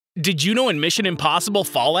Did you know in Mission Impossible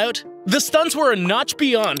Fallout, the stunts were a notch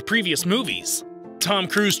beyond previous movies? Tom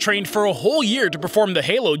Cruise trained for a whole year to perform the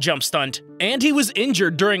Halo jump stunt, and he was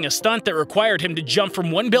injured during a stunt that required him to jump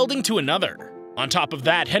from one building to another. On top of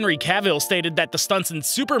that, Henry Cavill stated that the stunts in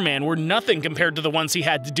Superman were nothing compared to the ones he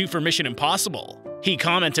had to do for Mission Impossible. He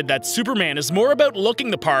commented that Superman is more about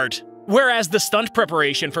looking the part, whereas the stunt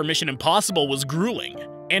preparation for Mission Impossible was grueling,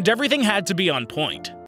 and everything had to be on point.